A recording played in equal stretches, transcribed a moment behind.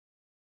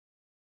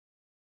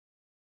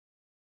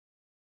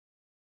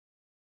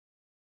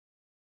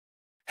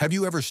Have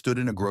you ever stood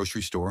in a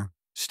grocery store,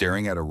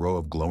 staring at a row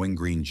of glowing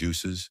green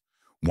juices,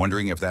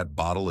 wondering if that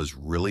bottle is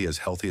really as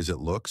healthy as it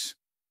looks?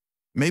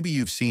 Maybe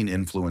you've seen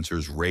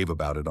influencers rave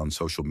about it on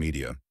social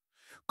media,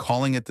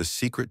 calling it the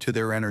secret to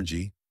their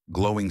energy,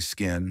 glowing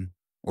skin,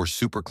 or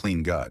super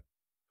clean gut.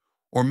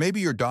 Or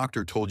maybe your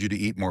doctor told you to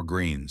eat more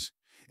greens,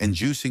 and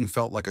juicing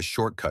felt like a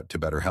shortcut to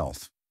better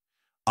health.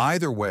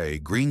 Either way,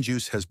 green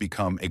juice has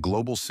become a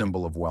global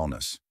symbol of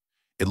wellness.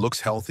 It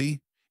looks healthy,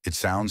 it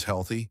sounds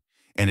healthy,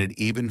 and it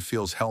even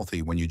feels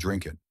healthy when you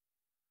drink it.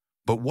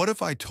 But what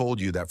if I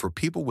told you that for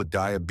people with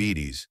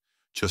diabetes,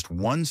 just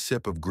one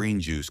sip of green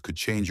juice could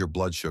change your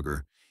blood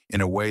sugar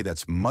in a way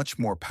that's much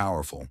more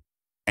powerful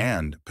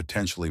and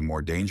potentially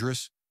more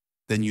dangerous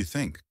than you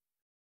think?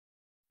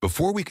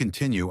 Before we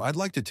continue, I'd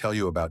like to tell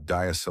you about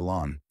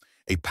Diacelan,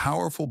 a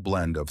powerful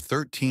blend of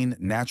 13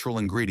 natural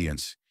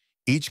ingredients,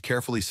 each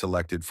carefully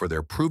selected for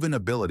their proven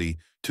ability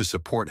to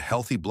support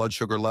healthy blood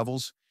sugar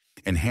levels,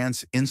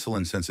 enhance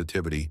insulin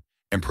sensitivity,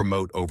 and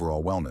promote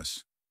overall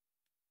wellness.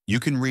 You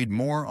can read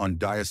more on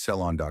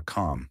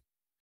diacelan.com.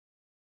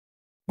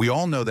 We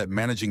all know that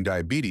managing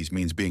diabetes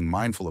means being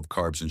mindful of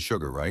carbs and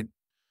sugar, right?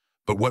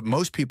 But what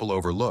most people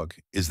overlook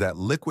is that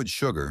liquid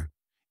sugar,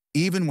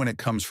 even when it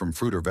comes from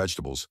fruit or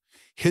vegetables,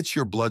 hits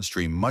your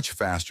bloodstream much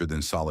faster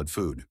than solid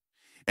food.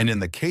 And in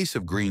the case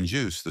of green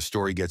juice, the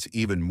story gets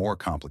even more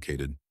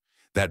complicated.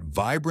 That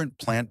vibrant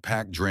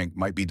plant-packed drink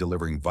might be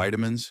delivering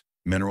vitamins,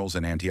 minerals,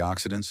 and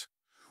antioxidants,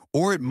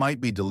 or it might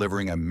be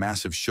delivering a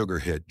massive sugar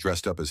hit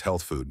dressed up as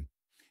health food.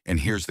 And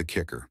here's the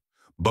kicker.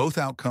 Both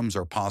outcomes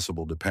are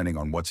possible depending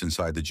on what's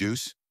inside the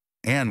juice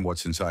and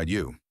what's inside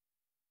you.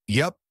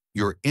 Yep,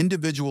 your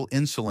individual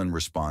insulin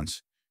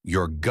response,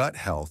 your gut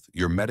health,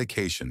 your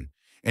medication,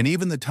 and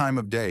even the time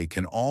of day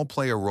can all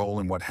play a role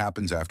in what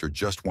happens after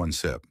just one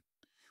sip.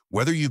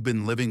 Whether you've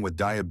been living with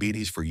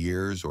diabetes for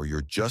years or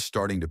you're just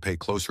starting to pay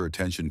closer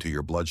attention to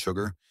your blood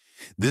sugar,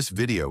 this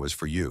video is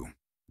for you.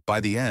 By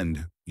the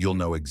end, you'll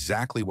know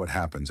exactly what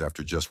happens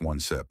after just one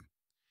sip.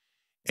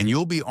 And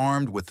you'll be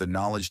armed with the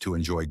knowledge to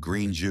enjoy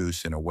green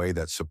juice in a way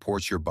that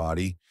supports your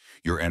body,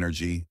 your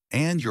energy,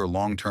 and your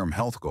long-term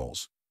health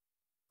goals.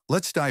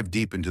 Let's dive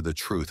deep into the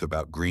truth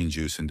about green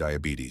juice and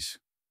diabetes,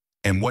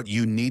 and what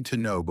you need to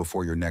know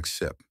before your next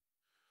sip.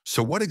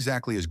 So what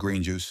exactly is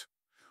green juice?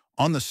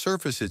 On the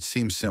surface, it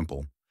seems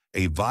simple.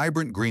 A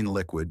vibrant green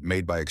liquid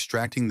made by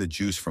extracting the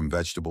juice from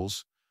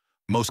vegetables,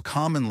 most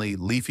commonly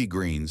leafy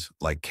greens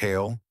like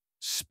kale,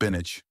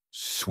 spinach,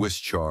 Swiss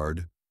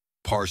chard,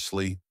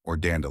 parsley, or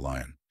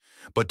dandelion.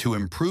 But to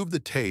improve the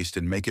taste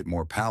and make it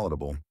more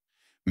palatable,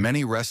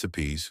 many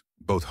recipes,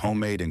 both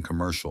homemade and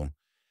commercial,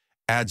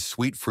 add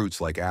sweet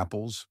fruits like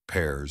apples,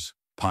 pears,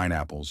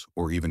 pineapples,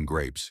 or even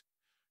grapes.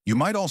 You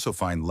might also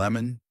find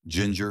lemon,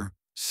 ginger,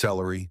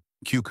 celery,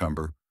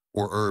 cucumber,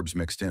 or herbs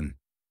mixed in.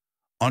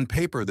 On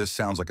paper, this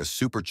sounds like a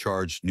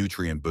supercharged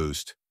nutrient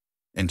boost,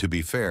 and to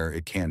be fair,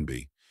 it can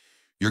be.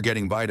 You're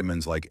getting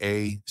vitamins like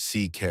A,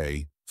 C,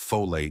 K,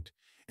 folate,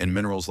 and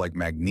minerals like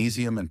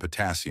magnesium and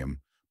potassium,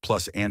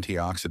 plus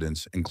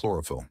antioxidants and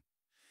chlorophyll.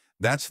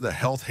 That's the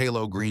health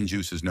halo green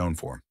juice is known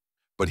for.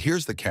 But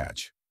here's the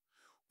catch.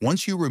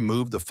 Once you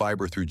remove the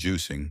fiber through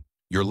juicing,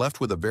 you're left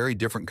with a very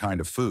different kind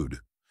of food,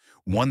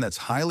 one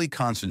that's highly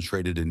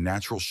concentrated in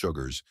natural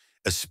sugars,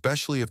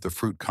 especially if the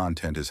fruit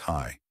content is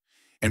high.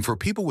 And for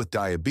people with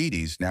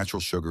diabetes, natural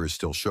sugar is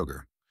still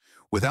sugar.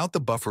 Without the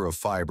buffer of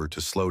fiber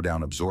to slow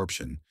down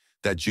absorption,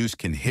 that juice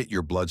can hit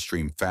your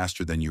bloodstream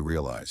faster than you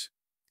realize.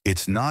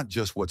 It's not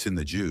just what's in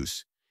the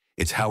juice,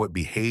 it's how it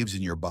behaves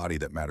in your body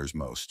that matters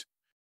most.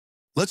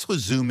 Let's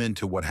zoom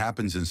into what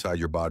happens inside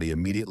your body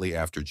immediately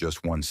after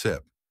just one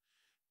sip.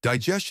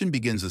 Digestion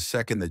begins the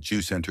second that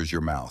juice enters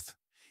your mouth.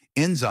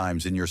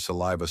 Enzymes in your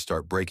saliva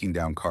start breaking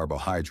down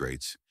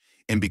carbohydrates,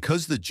 and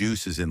because the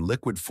juice is in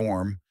liquid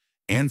form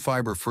and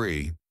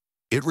fiber-free,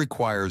 it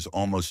requires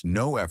almost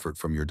no effort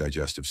from your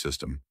digestive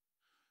system.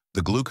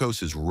 The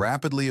glucose is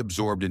rapidly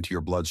absorbed into your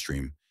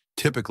bloodstream,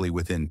 typically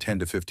within 10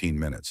 to 15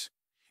 minutes.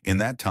 In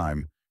that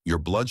time, your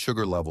blood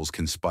sugar levels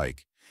can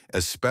spike,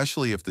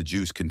 especially if the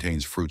juice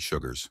contains fruit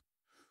sugars.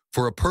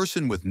 For a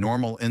person with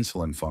normal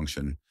insulin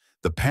function,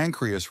 the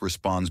pancreas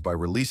responds by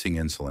releasing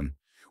insulin,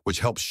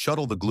 which helps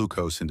shuttle the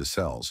glucose into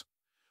cells.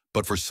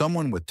 But for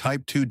someone with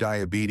type 2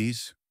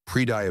 diabetes,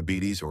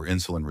 pre-diabetes, or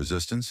insulin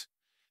resistance,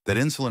 that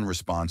insulin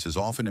response is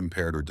often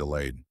impaired or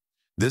delayed.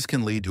 This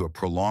can lead to a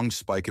prolonged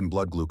spike in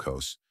blood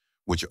glucose,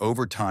 which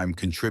over time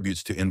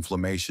contributes to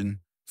inflammation,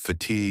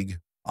 fatigue,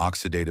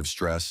 oxidative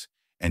stress,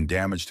 and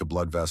damage to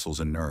blood vessels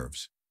and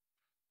nerves.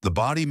 The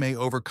body may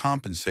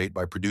overcompensate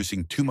by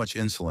producing too much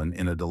insulin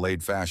in a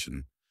delayed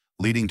fashion,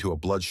 leading to a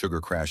blood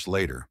sugar crash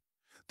later,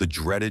 the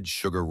dreaded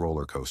sugar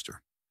roller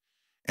coaster.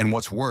 And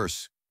what's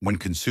worse, when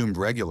consumed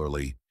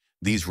regularly,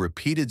 these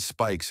repeated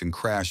spikes and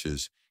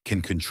crashes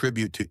can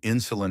contribute to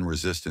insulin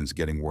resistance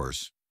getting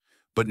worse.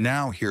 But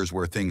now here's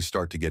where things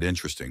start to get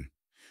interesting.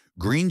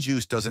 Green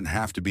juice doesn't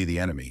have to be the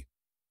enemy.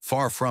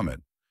 Far from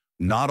it.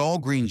 Not all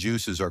green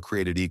juices are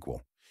created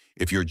equal.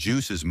 If your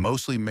juice is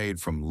mostly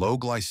made from low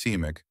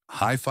glycemic,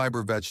 high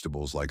fiber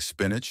vegetables like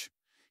spinach,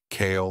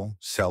 kale,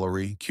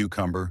 celery,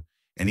 cucumber,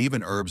 and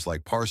even herbs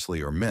like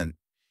parsley or mint,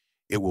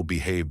 it will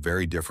behave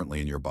very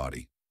differently in your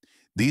body.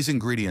 These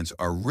ingredients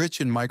are rich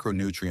in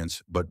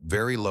micronutrients but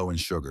very low in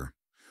sugar.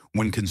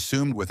 When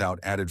consumed without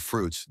added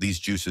fruits, these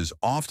juices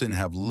often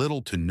have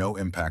little to no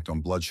impact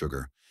on blood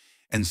sugar,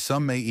 and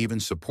some may even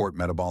support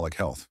metabolic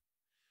health.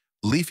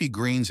 Leafy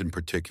greens in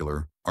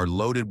particular are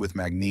loaded with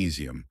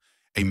magnesium,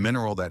 a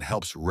mineral that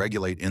helps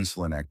regulate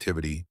insulin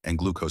activity and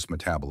glucose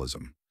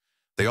metabolism.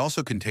 They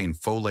also contain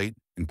folate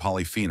and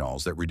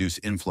polyphenols that reduce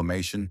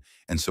inflammation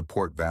and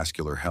support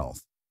vascular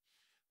health.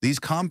 These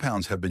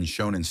compounds have been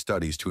shown in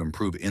studies to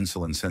improve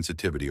insulin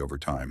sensitivity over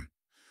time.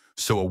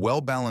 So a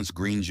well-balanced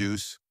green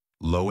juice,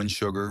 low in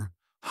sugar,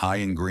 high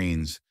in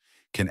greens,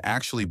 can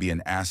actually be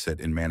an asset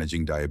in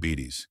managing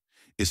diabetes,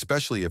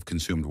 especially if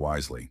consumed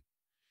wisely.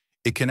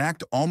 It can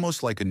act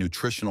almost like a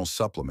nutritional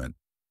supplement,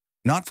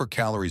 not for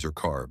calories or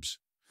carbs,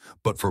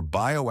 but for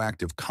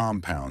bioactive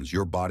compounds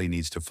your body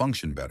needs to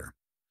function better.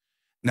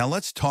 Now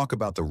let's talk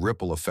about the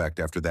ripple effect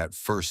after that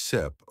first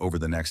sip over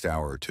the next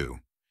hour or two.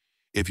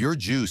 If your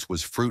juice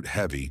was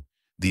fruit-heavy,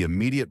 the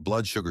immediate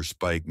blood sugar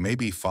spike may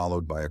be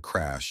followed by a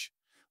crash,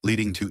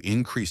 leading to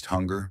increased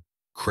hunger,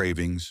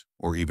 cravings,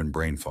 or even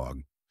brain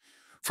fog.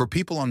 For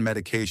people on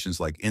medications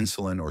like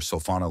insulin or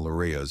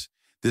sulfonylureas,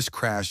 this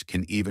crash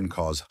can even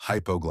cause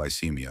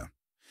hypoglycemia.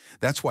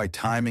 That's why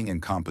timing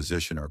and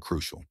composition are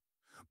crucial.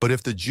 But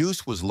if the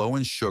juice was low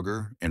in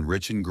sugar and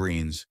rich in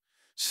greens,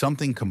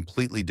 something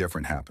completely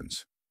different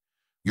happens.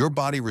 Your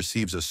body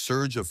receives a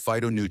surge of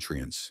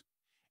phytonutrients,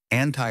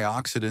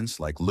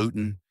 antioxidants like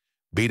lutein,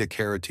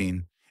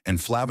 beta-carotene, and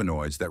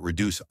flavonoids that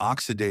reduce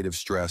oxidative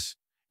stress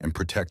and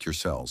protect your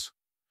cells.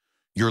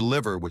 Your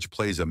liver, which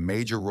plays a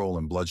major role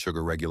in blood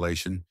sugar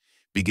regulation,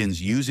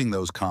 begins using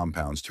those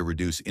compounds to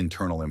reduce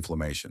internal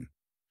inflammation.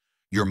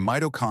 Your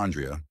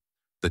mitochondria,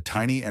 the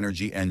tiny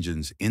energy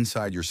engines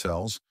inside your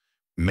cells,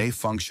 may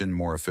function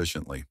more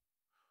efficiently.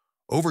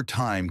 Over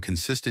time,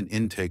 consistent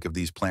intake of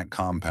these plant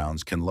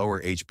compounds can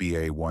lower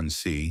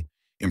HbA1c,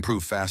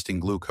 improve fasting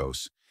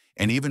glucose,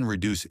 and even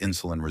reduce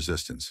insulin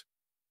resistance.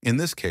 In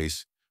this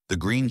case, the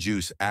green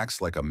juice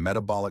acts like a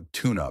metabolic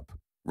tune-up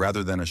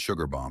rather than a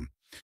sugar bomb.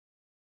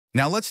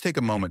 Now let's take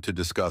a moment to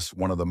discuss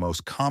one of the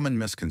most common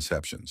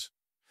misconceptions,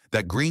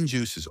 that green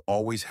juice is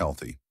always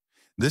healthy.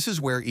 This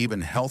is where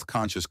even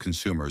health-conscious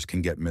consumers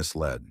can get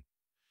misled.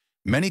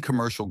 Many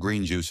commercial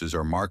green juices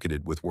are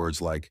marketed with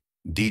words like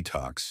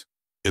detox,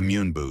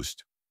 immune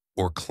boost,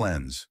 or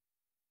cleanse.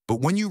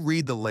 But when you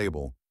read the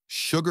label,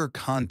 sugar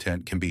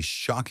content can be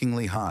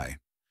shockingly high,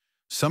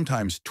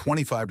 sometimes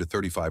 25 to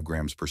 35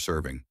 grams per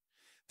serving.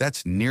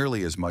 That's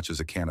nearly as much as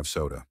a can of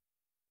soda.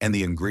 And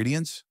the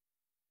ingredients?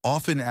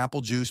 Often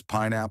apple juice,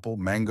 pineapple,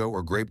 mango,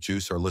 or grape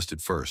juice are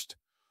listed first,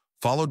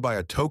 followed by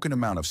a token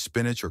amount of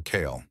spinach or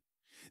kale.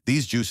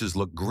 These juices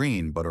look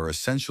green but are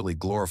essentially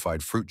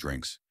glorified fruit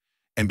drinks.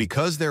 And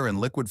because they're in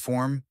liquid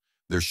form,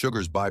 their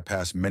sugars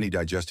bypass many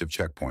digestive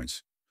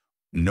checkpoints.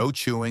 No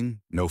chewing,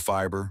 no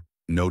fiber,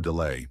 no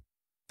delay.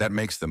 That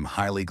makes them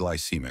highly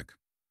glycemic.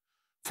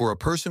 For a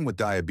person with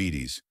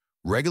diabetes,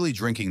 regularly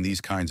drinking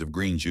these kinds of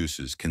green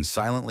juices can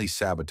silently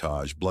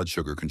sabotage blood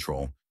sugar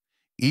control,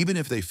 even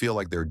if they feel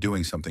like they're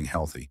doing something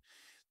healthy.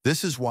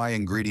 This is why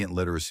ingredient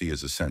literacy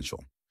is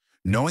essential.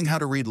 Knowing how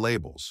to read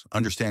labels,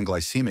 understand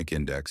glycemic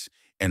index,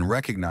 and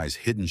recognize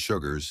hidden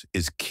sugars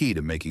is key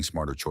to making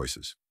smarter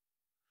choices.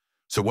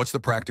 So what's the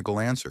practical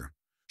answer?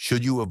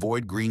 Should you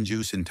avoid green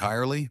juice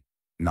entirely?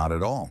 Not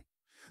at all.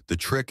 The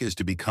trick is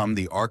to become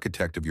the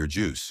architect of your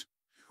juice.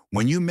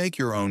 When you make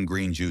your own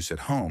green juice at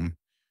home,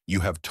 you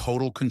have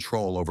total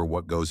control over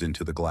what goes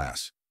into the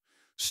glass.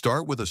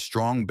 Start with a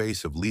strong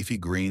base of leafy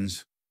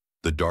greens,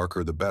 the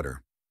darker the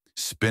better.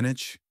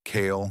 Spinach,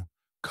 kale,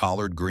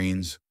 collard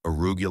greens,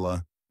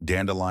 arugula,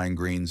 dandelion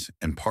greens,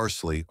 and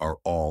parsley are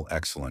all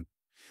excellent.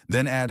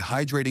 Then add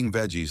hydrating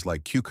veggies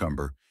like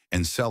cucumber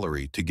and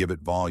celery to give it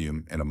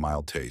volume and a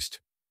mild taste.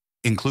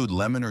 Include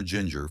lemon or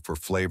ginger for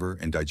flavor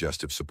and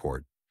digestive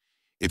support.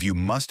 If you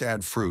must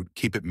add fruit,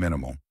 keep it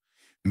minimal,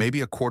 maybe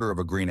a quarter of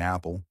a green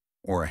apple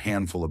or a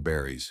handful of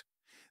berries.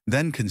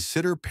 Then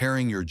consider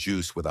pairing your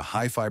juice with a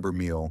high-fiber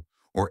meal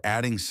or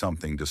adding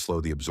something to slow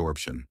the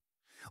absorption,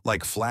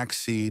 like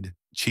flaxseed,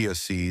 chia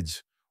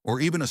seeds, or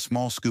even a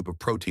small scoop of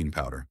protein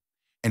powder.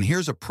 And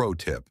here's a pro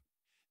tip.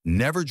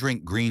 Never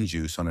drink green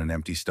juice on an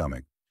empty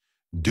stomach.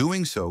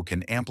 Doing so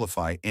can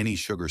amplify any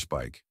sugar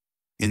spike.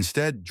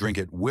 Instead, drink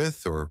it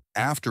with or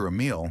after a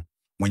meal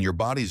when your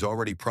body's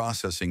already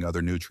processing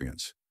other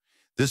nutrients.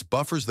 This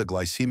buffers the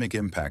glycemic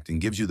impact and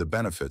gives you the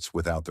benefits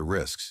without the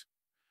risks.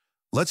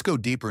 Let's go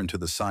deeper into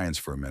the science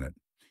for a minute.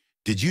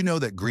 Did you know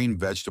that green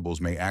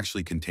vegetables may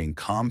actually contain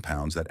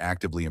compounds that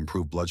actively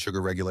improve blood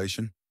sugar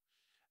regulation?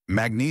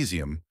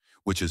 Magnesium,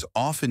 which is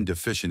often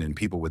deficient in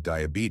people with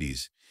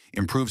diabetes,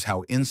 improves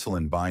how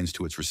insulin binds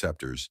to its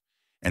receptors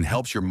and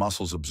helps your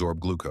muscles absorb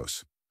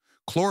glucose.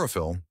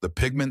 Chlorophyll, the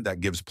pigment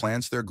that gives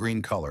plants their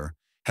green color,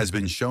 has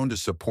been shown to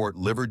support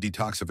liver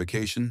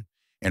detoxification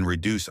and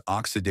reduce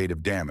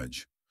oxidative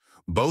damage,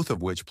 both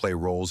of which play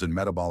roles in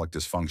metabolic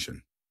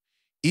dysfunction.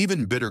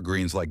 Even bitter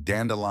greens like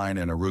dandelion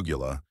and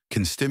arugula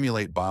can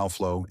stimulate bile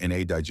flow and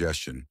aid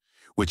digestion,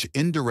 which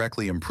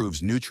indirectly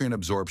improves nutrient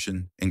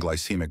absorption and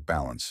glycemic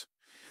balance.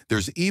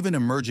 There's even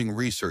emerging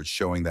research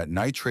showing that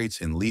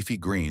nitrates in leafy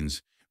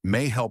greens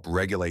may help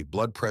regulate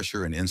blood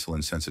pressure and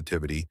insulin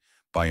sensitivity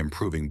by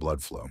improving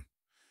blood flow.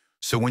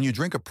 So when you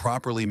drink a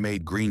properly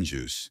made green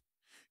juice,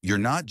 you're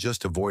not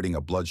just avoiding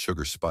a blood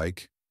sugar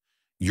spike,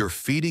 you're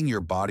feeding your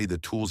body the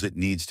tools it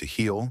needs to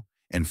heal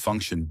and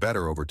function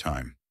better over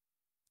time.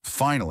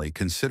 Finally,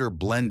 consider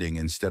blending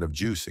instead of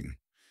juicing.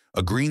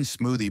 A green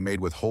smoothie made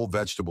with whole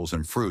vegetables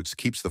and fruits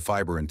keeps the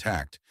fiber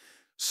intact,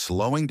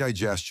 slowing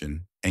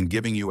digestion and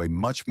giving you a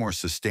much more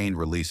sustained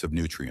release of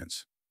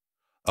nutrients.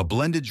 A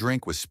blended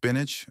drink with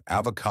spinach,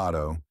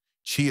 avocado,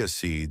 chia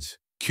seeds,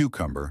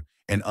 cucumber,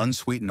 and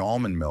unsweetened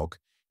almond milk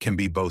can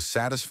be both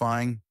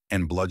satisfying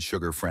and blood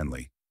sugar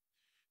friendly.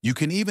 You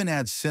can even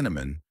add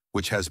cinnamon,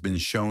 which has been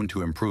shown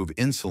to improve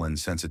insulin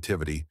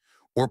sensitivity,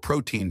 or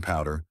protein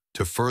powder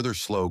to further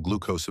slow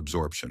glucose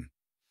absorption.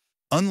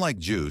 Unlike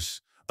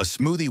juice, a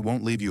smoothie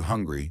won't leave you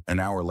hungry an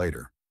hour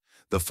later.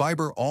 The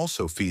fiber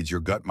also feeds your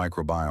gut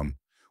microbiome,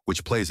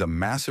 which plays a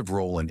massive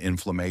role in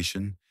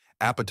inflammation,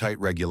 appetite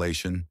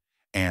regulation,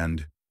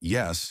 and,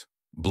 yes,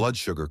 blood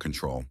sugar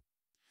control.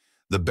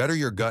 The better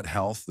your gut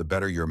health, the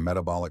better your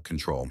metabolic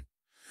control.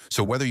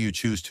 So whether you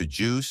choose to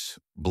juice,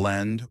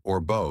 blend,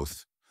 or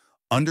both,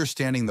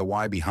 understanding the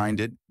why behind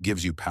it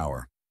gives you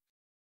power.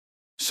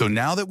 So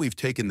now that we've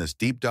taken this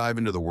deep dive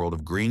into the world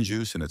of green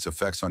juice and its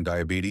effects on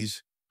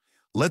diabetes,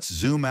 let's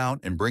zoom out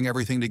and bring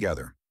everything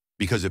together.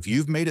 Because if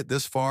you've made it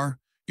this far,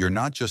 you're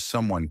not just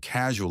someone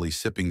casually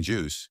sipping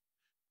juice,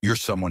 you're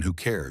someone who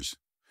cares.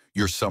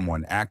 You're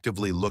someone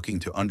actively looking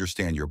to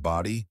understand your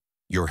body,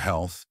 your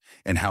health,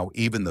 and how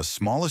even the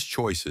smallest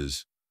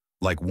choices,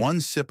 like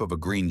one sip of a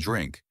green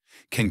drink,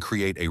 can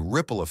create a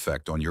ripple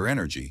effect on your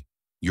energy,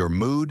 your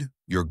mood,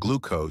 your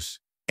glucose,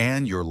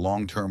 and your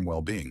long-term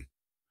well-being.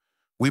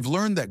 We've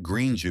learned that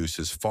green juice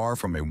is far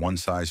from a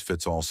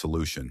one-size-fits-all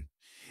solution.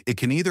 It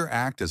can either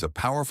act as a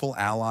powerful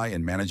ally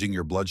in managing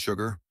your blood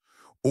sugar,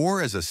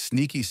 or as a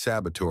sneaky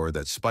saboteur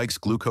that spikes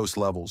glucose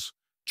levels,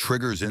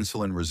 triggers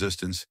insulin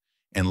resistance,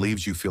 and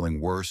leaves you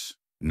feeling worse,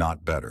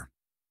 not better.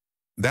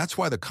 That's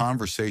why the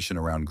conversation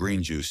around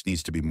green juice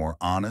needs to be more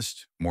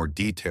honest, more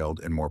detailed,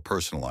 and more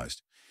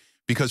personalized.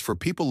 Because for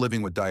people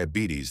living with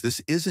diabetes,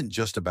 this isn't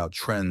just about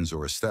trends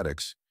or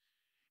aesthetics.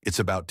 It's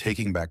about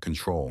taking back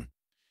control.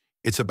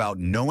 It's about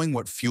knowing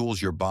what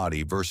fuels your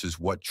body versus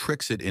what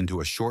tricks it into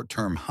a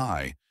short-term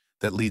high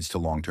that leads to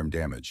long-term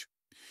damage.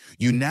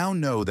 You now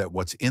know that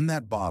what's in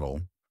that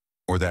bottle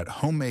or that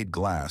homemade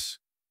glass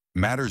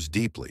matters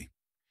deeply.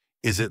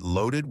 Is it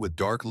loaded with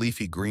dark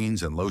leafy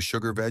greens and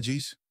low-sugar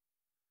veggies?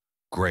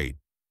 Great.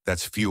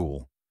 That's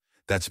fuel.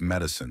 That's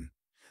medicine.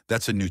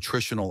 That's a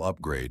nutritional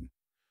upgrade.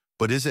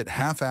 But is it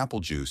half apple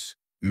juice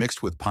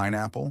mixed with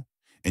pineapple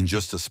and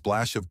just a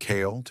splash of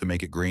kale to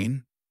make it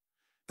green?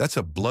 That's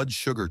a blood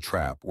sugar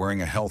trap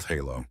wearing a health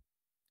halo.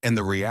 And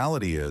the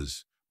reality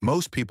is,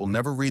 most people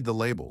never read the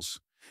labels,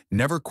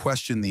 never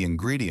question the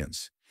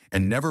ingredients,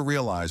 and never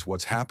realize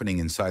what's happening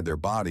inside their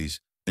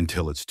bodies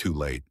until it's too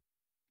late.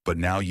 But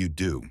now you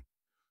do.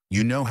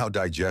 You know how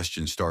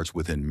digestion starts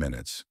within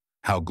minutes,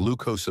 how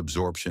glucose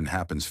absorption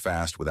happens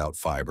fast without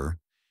fiber,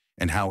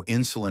 and how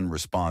insulin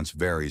response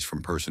varies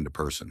from person to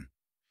person.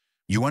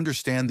 You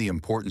understand the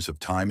importance of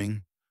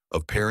timing,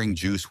 of pairing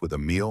juice with a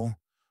meal,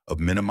 of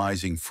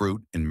minimizing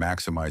fruit and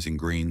maximizing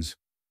greens.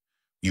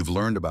 You've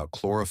learned about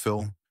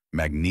chlorophyll,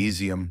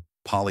 magnesium,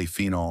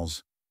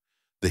 polyphenols,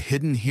 the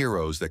hidden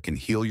heroes that can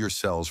heal your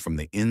cells from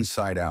the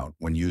inside out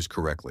when used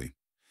correctly.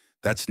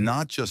 That's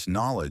not just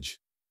knowledge,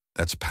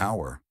 that's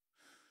power.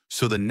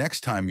 So the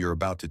next time you're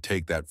about to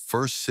take that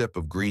first sip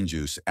of green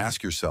juice,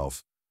 ask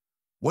yourself,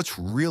 what's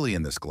really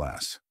in this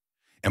glass?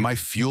 Am I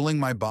fueling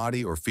my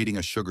body or feeding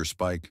a sugar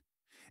spike?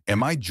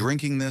 Am I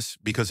drinking this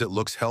because it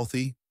looks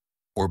healthy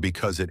or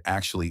because it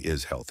actually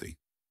is healthy?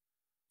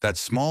 That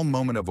small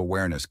moment of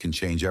awareness can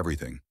change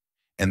everything.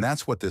 And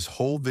that's what this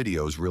whole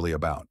video is really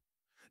about.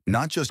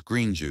 Not just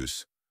green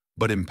juice,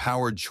 but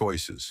empowered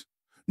choices.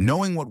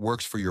 Knowing what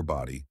works for your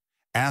body,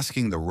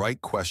 asking the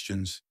right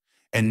questions,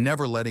 and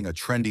never letting a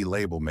trendy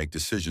label make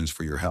decisions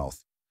for your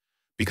health.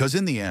 Because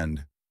in the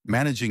end,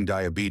 managing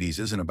diabetes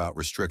isn't about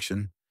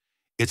restriction,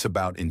 it's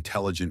about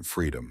intelligent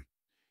freedom.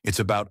 It's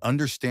about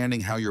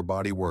understanding how your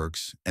body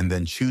works and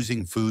then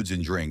choosing foods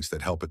and drinks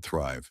that help it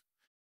thrive.